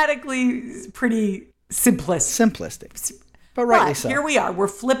thematically, pretty simplistic. Simplistic, but rightly But so. here we are. We're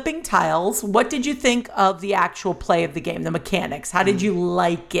flipping tiles. What did you think of the actual play of the game, the mechanics? How did you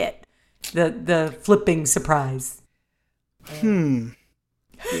like it? The flipping surprise. Go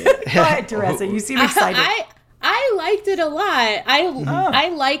ahead, Teresa. You seem excited. I liked it a lot. I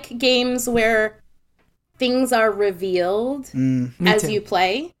like games where things are revealed as too. you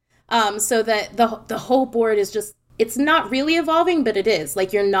play, so that the whole board is just, it's not really evolving, but it is.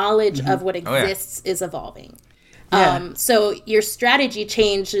 Like, your knowledge of what yeah. exists is evolving. Yeah. So your strategy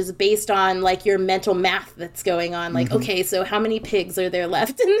change is based on like your mental math that's going on. Like, okay, so how many pigs are there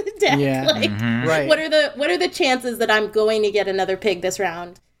left in the deck? Yeah. Like, Right. what are the chances that I'm going to get another pig this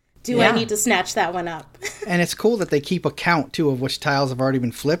round? Do Yeah. I need to snatch that one up? And it's cool that they keep a count too of which tiles have already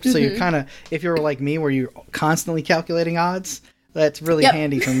been flipped. So you're kind of, if you're like me, where you're constantly calculating odds, that's really Yep.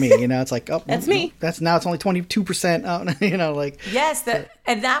 handy for me. You know, it's like, oh, That's me. That's now it's only 22%. Oh, you know, like Yes,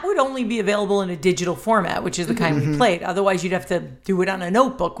 and that would only be available in a digital format, which is the kind we played. Otherwise, you'd have to do it on a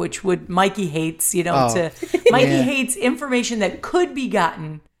notebook, which Mikey hates. Mikey Yeah. hates information that could be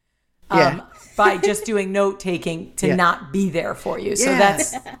gotten Yeah. by just doing note taking to Yeah. not be there for you. So Yeah.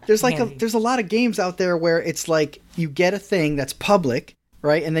 that's there's like handy. there's a lot of games out there where it's like you get a thing that's public,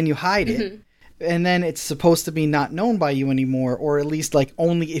 right, and then you hide it, and then it's supposed to be not known by you anymore, or at least like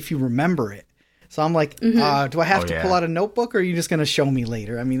only if you remember it. So I'm like, do I have to yeah. pull out a notebook, or are you just going to show me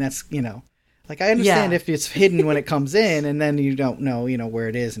later? I mean, that's like I understand Yeah. if it's hidden when it comes in, and then you don't know, where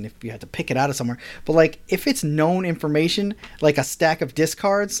it is, and if you have to pick it out of somewhere. But like if it's known information, like a stack of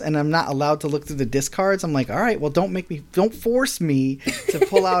discards, and I'm not allowed to look through the discards, I'm like, all right, well, don't force me to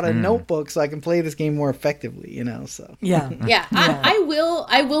pull out a notebook so I can play this game more effectively. So yeah. Yeah, I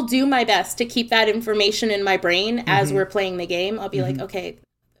will do my best to keep that information in my brain as we're playing the game. I'll be like, okay,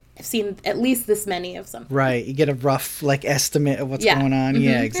 I've seen at least this many of some. Right. You get a rough estimate of what's Yeah. going on.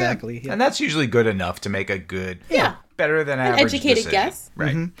 Yeah, exactly. Yeah. And that's usually good enough to make a good, Yeah. better than An average educated decision. guess.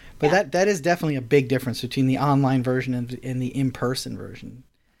 Right. But that is definitely a big difference between the online version and the in-person version.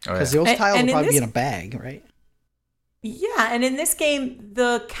 Oh, Because yeah. those tiles and will in probably be this- in a bag, right? Yeah, and in this game,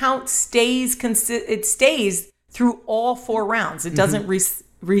 the count stays it stays through all 4 rounds. It doesn't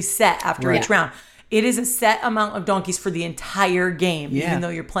reset after Right. each round. It is a set amount of donkeys for the entire game, Yeah. even though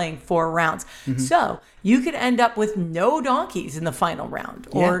you're playing 4 rounds. So you could end up with no donkeys in the final round,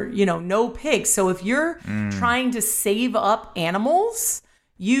 or no pigs. So if you're trying to save up animals,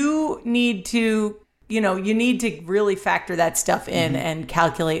 you need to really factor that stuff in and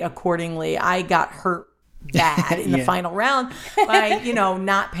calculate accordingly. I got hurt bad in the Yeah. final round by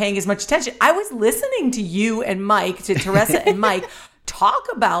not paying as much attention. I was listening to you and Mike, to Teresa and Mike, talk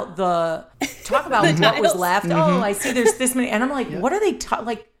about what was tiles. left. Oh, I see there's this many, and I'm like, what are they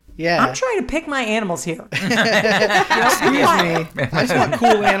Yeah. I'm trying to pick my animals here. Excuse me. I just want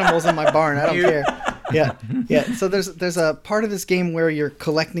cool animals in my barn. I don't care. Yeah. Yeah. So there's a part of this game where you're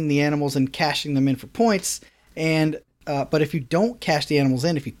collecting the animals and cashing them in for points. And but if you don't cash the animals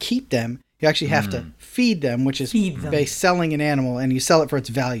in, if you keep them, you actually have to feed them, which is Feed them. by selling an animal, and you sell it for its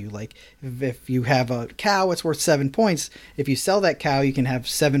value. Like if you have a cow, it's worth 7 points. If you sell that cow, you can have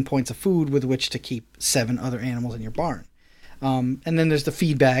 7 points of food with which to keep 7 other animals in your barn. And then there's the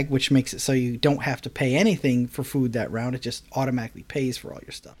feed bag, which makes it so you don't have to pay anything for food that round. It just automatically pays for all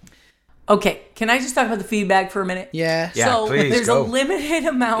your stuff. Okay, can I just talk about the feedback for a minute? Yeah. Yeah, So please, there's go. a limited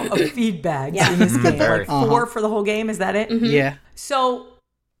amount of feed bags in this game. Very. Like 4 for the whole game. Is that it? Yeah. So,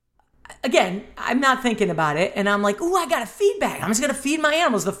 again, I'm not thinking about it, and I'm like, ooh, I got a feedback. I'm just going to feed my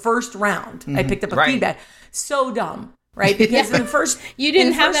animals the first round. I picked up a Right. feedback. So dumb, right? Because in the first... You didn't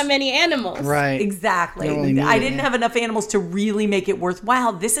in the have first- that many animals. Right. Exactly. You only need I it, didn't yeah. have enough animals to really make it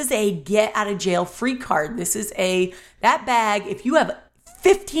worthwhile. This is a get out of jail free card. This is that bag, if you have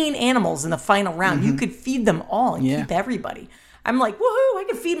 15 animals in the final round, you could feed them all and Yeah. keep everybody. I'm like, woohoo, I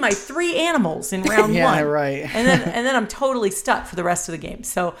can feed my 3 animals in round Yeah, 1. right. And then I'm totally stuck for the rest of the game.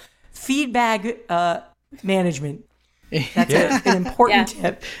 So feed bag management. That's an important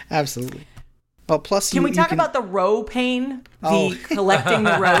tip. Absolutely. But plus, Can we talk about the row pain? Oh. Collecting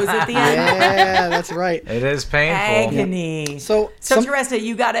the rows at the end? Yeah, that's right. It is painful. Agony. So Teresa,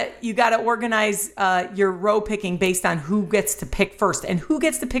 you gotta organize your row picking based on who gets to pick first, and who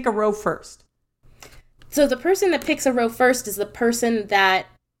gets to pick a row first. So the person that picks a row first is the person that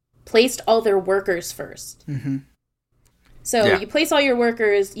placed all their workers first. Mm-hmm. So Yeah. you place all your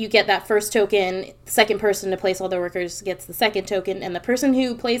workers, you get that first token. The second person to place all their workers gets the second token, and the person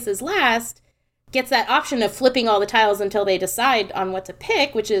who places last gets that option of flipping all the tiles until they decide on what to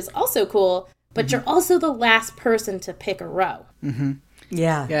pick, which is also cool. But you're also the last person to pick a row.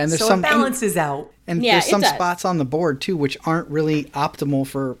 Yeah, Yeah, and there's so some- it balances out. And Yeah, there's it some does. spots on the board too which aren't really optimal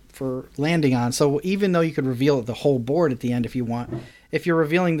for landing on. So even though you could reveal the whole board at the end if you want, if you're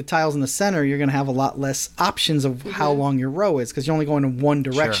revealing the tiles in the center, you're going to have a lot less options of how long your row is because you're only going in one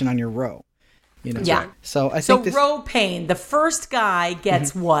direction on your row. You know. Yeah. So I So think this, row pain. The first guy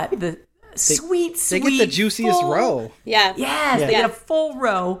gets what? The sweet, they get the juiciest full- row. Yeah. Yes, they Yeah. get a full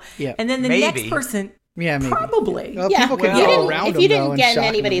row. Yeah. And then the Maybe. next person, Yeah, maybe. probably. Well, Yeah, people could you go didn't, around if them, you though, didn't and get in shock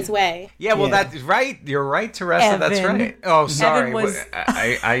them. anybody's way. Yeah, well, Yeah. that's right. You're right, Teresa. That's Evan. right. Oh, sorry. Evan was-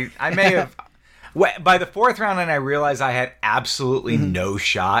 I may have. By the 4th round, and I realized I had absolutely no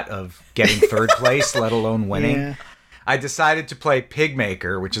shot of getting 3rd place, let alone winning. Yeah. I decided to play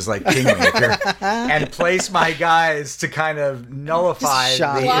Pigmaker, which is like Kingmaker, and place my guys to kind of nullify Just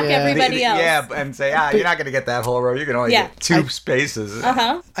shock. Block Yeah. everybody else. Yeah, and say, you're not going to get that whole row. You can only Yeah. get 2 spaces.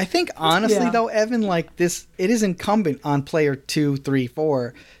 Uh-huh. I think honestly Yeah. though, Evan, like this, it is incumbent on player 2, 3,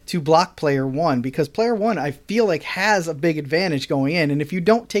 4 to block player 1 because player 1 I feel like has a big advantage going in, and if you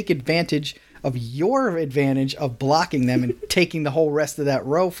don't take advantage of your advantage of blocking them and taking the whole rest of that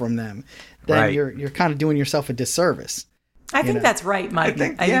row from them, then Right. you're kind of doing yourself a disservice. I think know. that's right, Mike.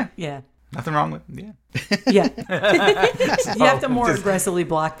 yeah. Nothing wrong with yeah. Yeah. You have to more aggressively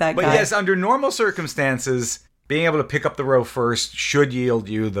block that But guy. yes, under normal circumstances, being able to pick up the row first should yield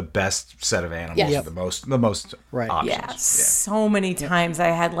you the best set of animals, Yes. Yep. the most Right. options. Yeah, so many times I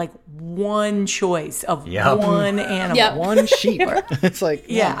had like one choice of Yep. one animal. Yep. One sheep. It's like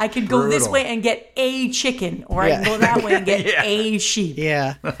Yeah, I could go this Brutal. way and get a chicken, or I Yeah. can go that way and get Yeah. a sheep.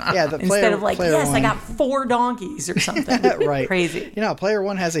 yeah, yeah. The Instead player, of like, player yes, I one- got 4 donkeys or something. right. Crazy. You know, player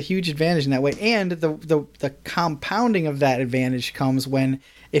 1 has a huge advantage in that way, and the compounding of that advantage comes when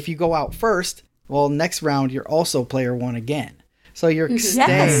if you go out first, well, next round you're also player 1 again. So you're staying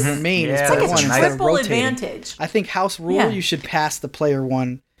Yes. remain Yeah, as it's player like a 1 instead of triple rotating. advantage. I think house rule Yeah. you should pass the player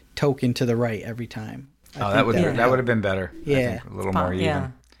 1 token to the right every time. That would have been better. Yeah. I think a little more even.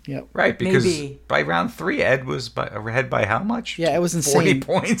 Yeah. Yep. Right, because Maybe. by round 3, Ed was ahead by how much? Yeah, it was 40 insane.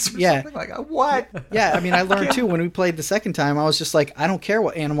 points or Yeah. something like what? Yeah, I mean, I learned too when we played the second time. I was just like, I don't care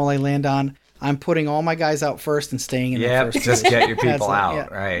what animal I land on. I'm putting all my guys out first and staying in the Yeah, first. just get your people That's it, out,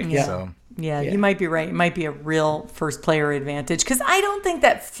 yeah. right? Yeah. So Yeah, you might be right. It might be a real first player advantage because I don't think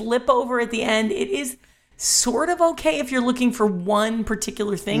that flip over at the end, it is sort of okay if you're looking for one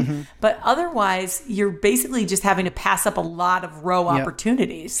particular thing, but otherwise you're basically just having to pass up a lot of row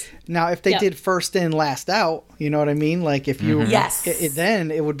opportunities. Now, if they did first in, last out, you know what I mean? Like if you, Yes.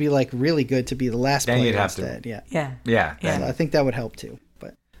 then it would be like really good to be the last Then player you'd have to- instead. Yeah. Yeah. yeah. So I think that would help too.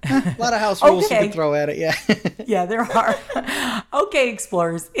 But a lot of house rules you Okay. can throw at it. Yeah. Yeah, there are. Okay,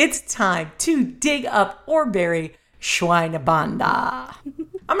 explorers, it's time to dig up or bury Schweinebanda.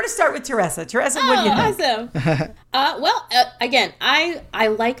 I'm going to start with Teresa. Teresa, what do you think? Awesome. Again, I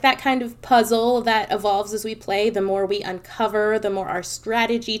like that kind of puzzle that evolves as we play. The more we uncover, the more our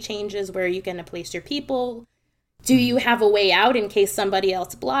strategy changes, where you're going to place your people. Do you have a way out in case somebody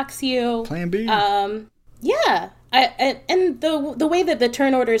else blocks you? Plan B. Yeah. And the way that the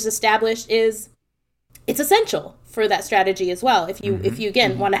turn order is established is it's essential for that strategy as well, if you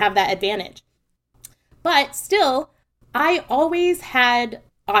again want to have that advantage. But still, I always had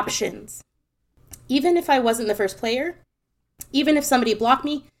options. Even if I wasn't the first player, even if somebody blocked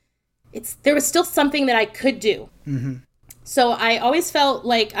me, there was still something that I could do. So I always felt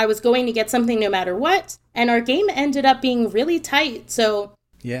like I was going to get something no matter what, and our game ended up being really tight. So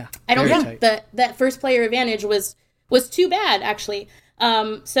yeah. I don't very think tight. that first player advantage was too bad, actually.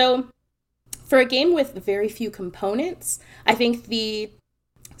 So for a game with very few components, I think the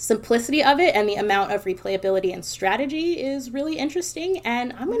simplicity of it and the amount of replayability and strategy is really interesting,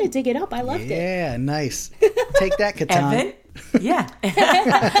 and I'm going to dig it up. I loved it. Yeah, nice. Take that, Catan. Evan? Yeah.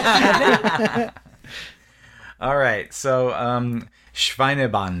 All right, so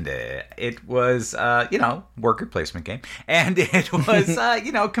Schweinebande. It was, worker placement game, and it was,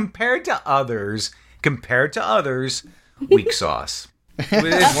 compared to others, weak sauce.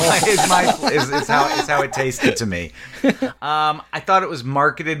 is how it tasted to me. I thought it was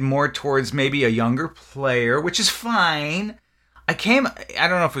marketed more towards maybe a younger player, which is fine. I don't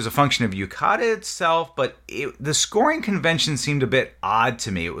know if it was a function of Yucata itself, but the scoring convention seemed a bit odd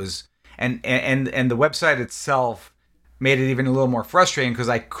to me. It was, and the website itself made it even a little more frustrating because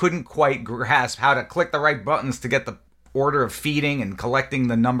I couldn't quite grasp how to click the right buttons to get the order of feeding and collecting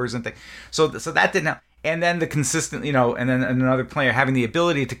the numbers and things. So that didn't help. And then the consistent, and then another player having the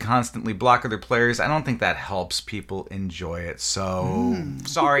ability to constantly block other players, I don't think that helps people enjoy it. So,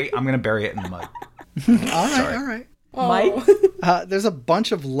 sorry, I'm going to bury it in the mud. All right. Mike? There's a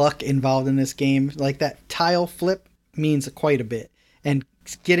bunch of luck involved in this game. Like that tile flip means quite a bit. And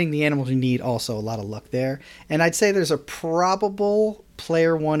getting the animals you need, also a lot of luck there. And I'd say there's a probable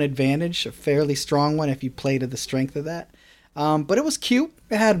player one advantage, a fairly strong one if you play to the strength of that. But it was cute.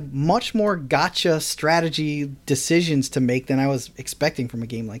 It had much more gotcha strategy decisions to make than I was expecting from a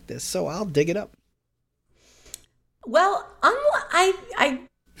game like this. So I'll dig it up. Well, I'm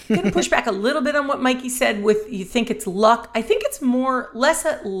going to push back a little bit on what Mikey said with you think it's luck. I think it's less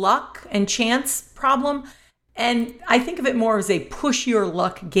a luck and chance problem. And I think of it more as a push your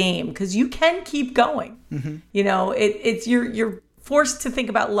luck game because you can keep going. It's you're forced to think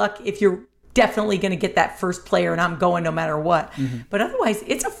about luck if you're definitely going to get that first player and I'm going no matter what. But otherwise,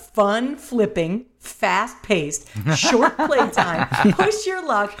 it's a fun, flipping, fast-paced, short playtime, push your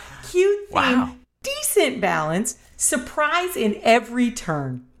luck, cute theme, decent balance, surprise in every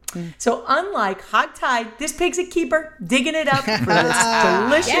turn. So unlike Hog Tide, this pig's a keeper, digging it up for this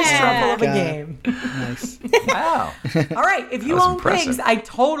delicious truffle of a game. Nice. Wow. All right, if you own pigs, I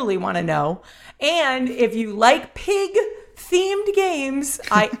totally want to know. And if you like pig-themed games,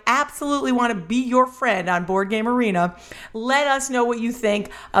 I absolutely want to be your friend on Board Game Arena. Let us know what you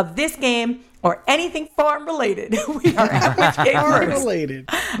think of this game or anything farm-related. We are at Which Game Farm First related.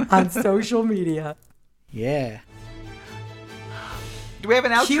 on social media. Yeah. Do we have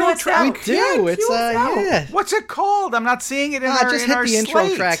an outro Cue us track? out. We do. Yeah, It's cue us out. yeah. What's it called? I'm not seeing it in our Just in hit our the intro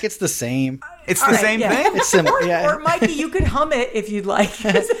slate. track. It's the same. It's All the right, same yeah. thing? It's similar. Yeah. Or Mikey, you could hum it if you'd like.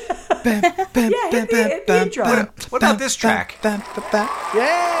 Hit the intro. What about this track? Yeah.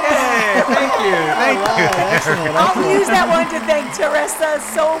 Hey, thank you. Excellent. I'll use that one to thank Teresa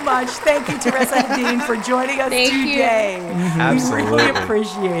so much. Thank you, Teresa Hadeen, for joining us Thank you. today. Absolutely. We really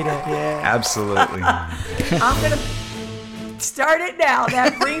appreciate it. Absolutely. I'm gonna start it now.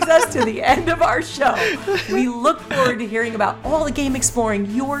 That brings us to the end of our show. We look forward to hearing about all the game exploring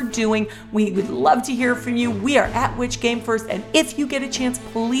you're doing. We would love to hear from you. We are at Which Game First, and if you get a chance,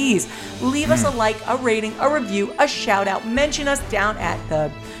 please leave us a like, a rating, a review, a shout out. Mention us down at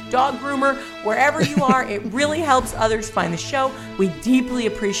the Dog Groomer, wherever you are. It really helps others find the show. We deeply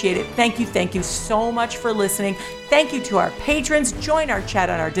appreciate it. Thank you so much for listening. Thank you to our patrons. Join our chat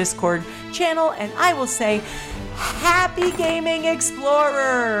on our Discord channel, and I will say, happy gaming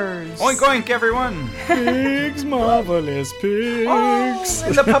explorers! Oink oink, everyone! Pigs, marvelous pigs. Oh,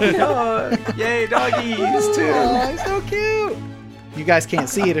 and the puppy dog! Yay, doggies, too! Oh, so cute. You guys can't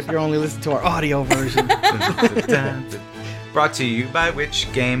see it if you're only listening to our audio version. Brought to you by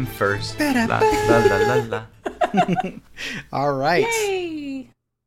Which Game First? La, la, la, la, la. All right. Yay!